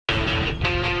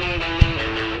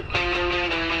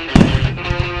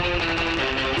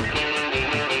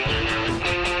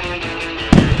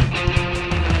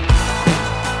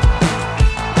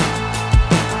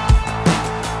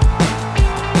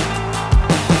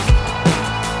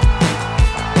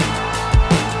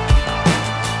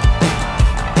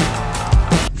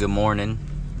morning,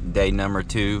 day number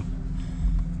 2,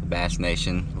 the Bass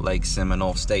Nation Lake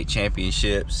Seminole State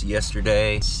Championships.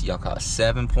 Yesterday, y'all caught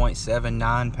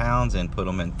 7.79 pounds and put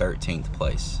them in 13th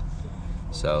place.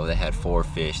 So they had 4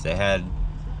 fish. They had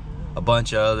a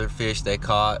bunch of other fish they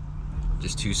caught,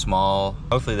 just too small.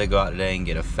 Hopefully they go out today and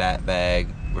get a fat bag.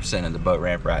 We're sitting at the boat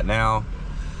ramp right now,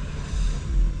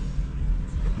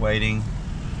 waiting.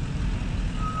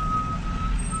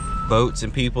 Boats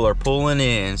and people are pulling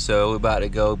in, so we're about to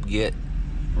go get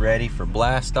ready for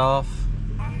blast off.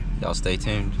 Y'all stay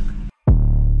tuned.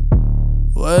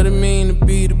 What it mean to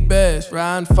be the best?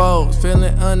 Riding foes,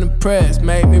 feeling unimpressed,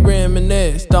 make me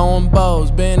reminisce. Throwing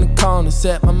bows, bend the corner,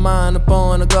 set my mind up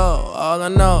on a goal. All I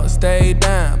know is stay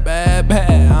down, bad,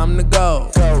 I'm the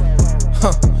goal.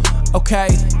 Okay,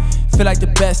 feel like the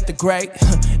best, the great.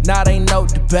 Now ain't no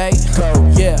debate.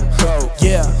 Yeah.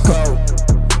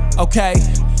 Okay,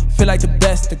 feel like the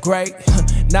best, the great.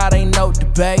 Now ain't no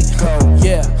debate.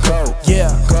 Yeah.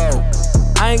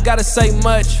 I ain't gotta say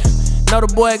much. Know the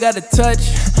boy got a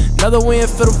touch. Another win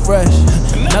for the rush.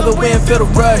 Another win for the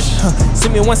rush. See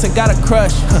me once and got a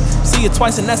crush. See you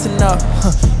twice and that's enough.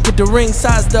 Get the ring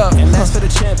sized up, and that's for the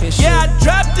championship. Yeah, I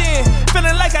dropped in,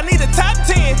 feeling like I need a top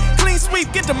 10. Clean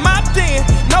sweep, get the mopped in.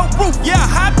 No roof, yeah, I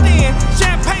hopped in.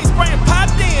 Champagne spraying,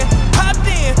 popped in.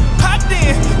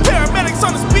 Paramedics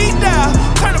on the speed dial.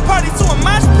 Turn the party to a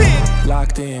mosh pit.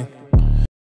 Locked in.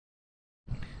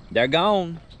 They're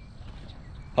gone.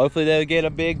 Hopefully they'll get a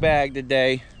big bag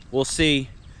today. We'll see.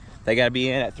 They gotta be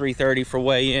in at 3:30 for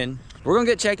weigh-in. We're gonna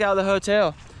get checked out of the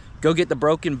hotel, go get the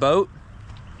broken boat,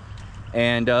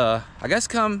 and I guess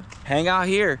come hang out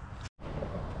here.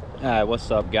 All right,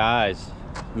 what's up guys?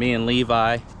 Me and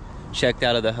Levi checked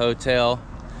out of the hotel.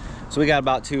 So we got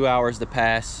about 2 hours to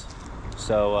pass.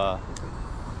 So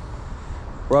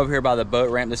we're over here by the boat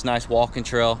ramp, this nice walking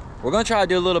trail. We're gonna try to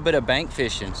do a little bit of bank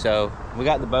fishing. So we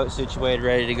got the boat situated,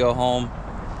 ready to go home.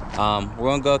 We're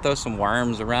gonna go throw some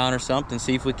worms around or something,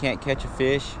 see if we can't catch a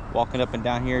fish, walking up and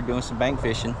down here doing some bank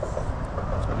fishing.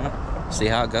 See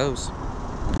how it goes.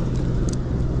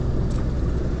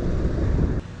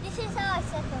 This is how I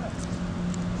set it.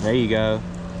 There you go.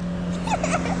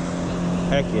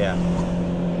 Heck yeah.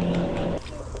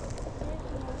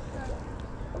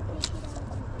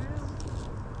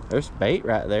 There's bait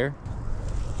right there.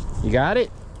 You got it?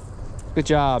 Good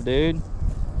job, dude.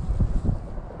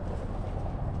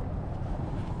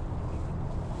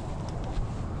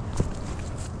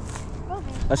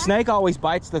 A snake always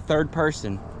bites the third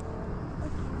person.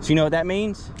 So you know what that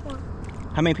means? What?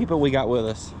 How many people we got with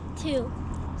us? 2.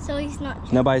 So he's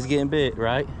not. Nobody's getting bit,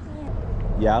 right?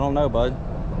 Yeah, I don't know, bud.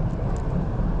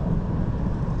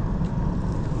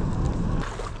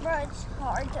 Bro, it's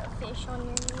hard to fish on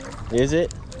your knees. Is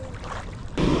it?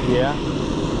 Yeah.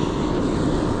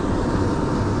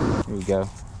 Here you go.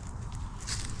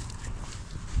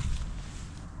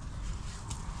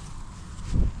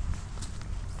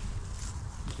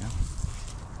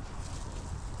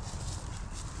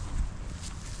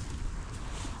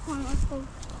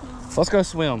 Let's go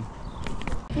swim.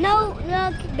 No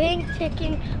luck bank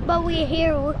chicken, but we're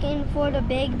here looking for the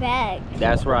big bag.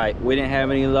 That's right. We didn't have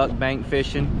any luck bank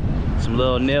fishing. Some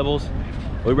little nibbles.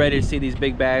 We're ready to see these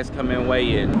big bags come in,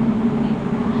 weigh in.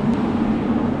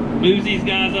 Moves these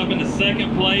guys up into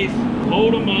 2nd place.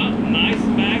 Hold them up. Nice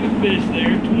bag of fish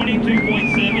there.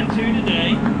 22.72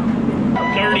 today.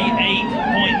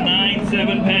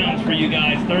 38.97 pounds for you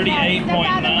guys.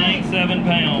 38.97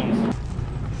 pounds.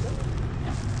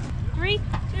 3, 2,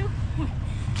 1.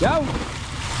 Go!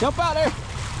 Jump out there!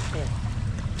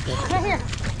 Right here.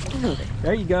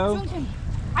 There you go.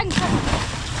 I can catch it.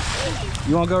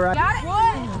 You want to go right? Got it?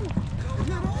 What?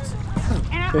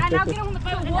 And I'll get on the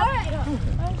boat. What?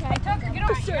 Okay, Tucker, get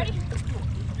on. You ready?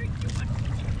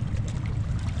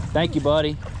 Thank you,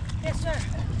 buddy. Yes, sir.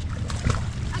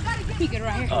 I gotta get it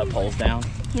right here. Poles down.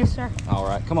 Yes, sir. All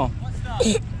right, come on.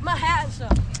 My hat's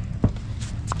up.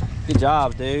 Good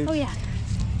job, dude. Oh, yeah.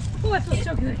 Oh, that feels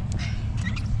so good.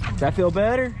 Does that feel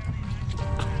better?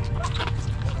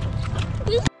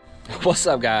 What's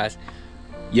up, guys?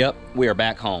 Yep, we are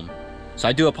back home. So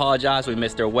I do apologize, we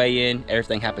missed their weigh-in.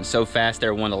 Everything happened so fast. They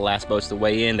were one of the last boats to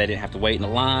weigh in. They didn't have to wait in the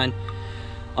line.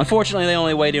 Unfortunately, they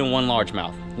only weighed in 1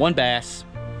 largemouth, 1 bass.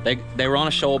 They were on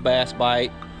a shoal bass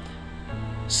bite.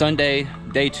 Sunday,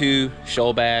 day 2,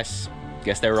 shoal bass.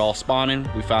 Guess they were all spawning.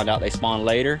 We found out they spawned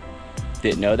later.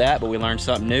 Didn't know that, but we learned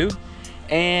something new.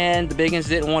 And the big ones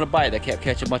didn't want to bite. They kept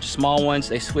catching a bunch of small ones.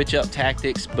 They switch up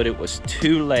tactics, but it was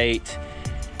too late.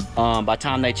 By the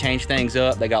time they changed things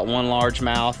up, they got 1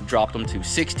 largemouth, dropped them to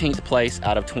 16th place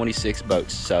out of 26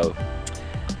 boats. So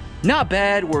not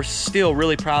bad. We're still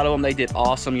really proud of them. They did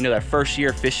awesome. You know, that first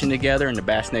year fishing together in the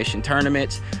Bass Nation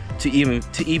tournaments to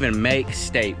even make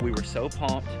state. We were so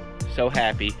pumped, so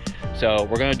happy. So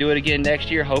we're gonna do it again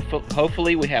next year.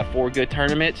 Hopefully we have 4 good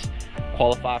tournaments,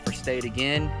 qualify for state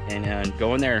again, and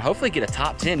go in there and hopefully get a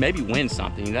top 10, maybe win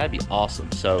something. That'd be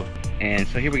awesome. So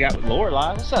here we got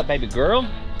Lorelai. What's up, baby girl?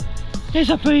 There's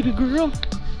a baby girl.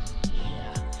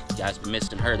 You guys been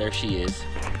missing her. There she is.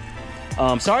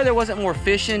 Sorry there wasn't more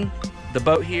fishing. The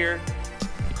boat here,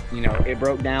 you know, it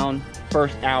broke down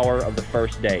first hour of the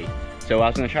first day. So I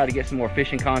was gonna try to get some more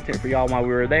fishing content for y'all while we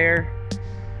were there,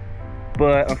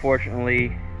 but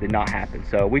unfortunately did not happen.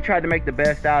 So we tried to make the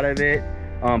best out of it.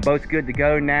 Boat's good to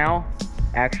go now.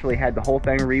 Actually had the whole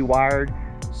thing rewired,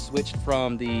 switched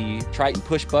from the Triton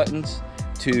push buttons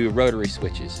to rotary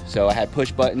switches. So I had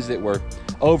push buttons that were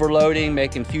overloading,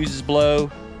 making fuses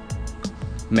blow.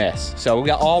 Mess. So we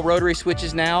got all rotary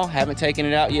switches now. Haven't taken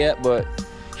it out yet, but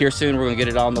here soon we're gonna get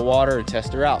it on the water and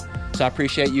test her out. So I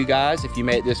appreciate you guys. If you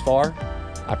made it this far,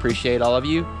 I appreciate all of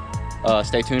you.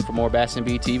 Stay tuned for more Bass and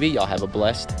Bee TV. Y'all have a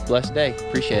blessed day.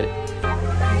 Appreciate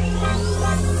it.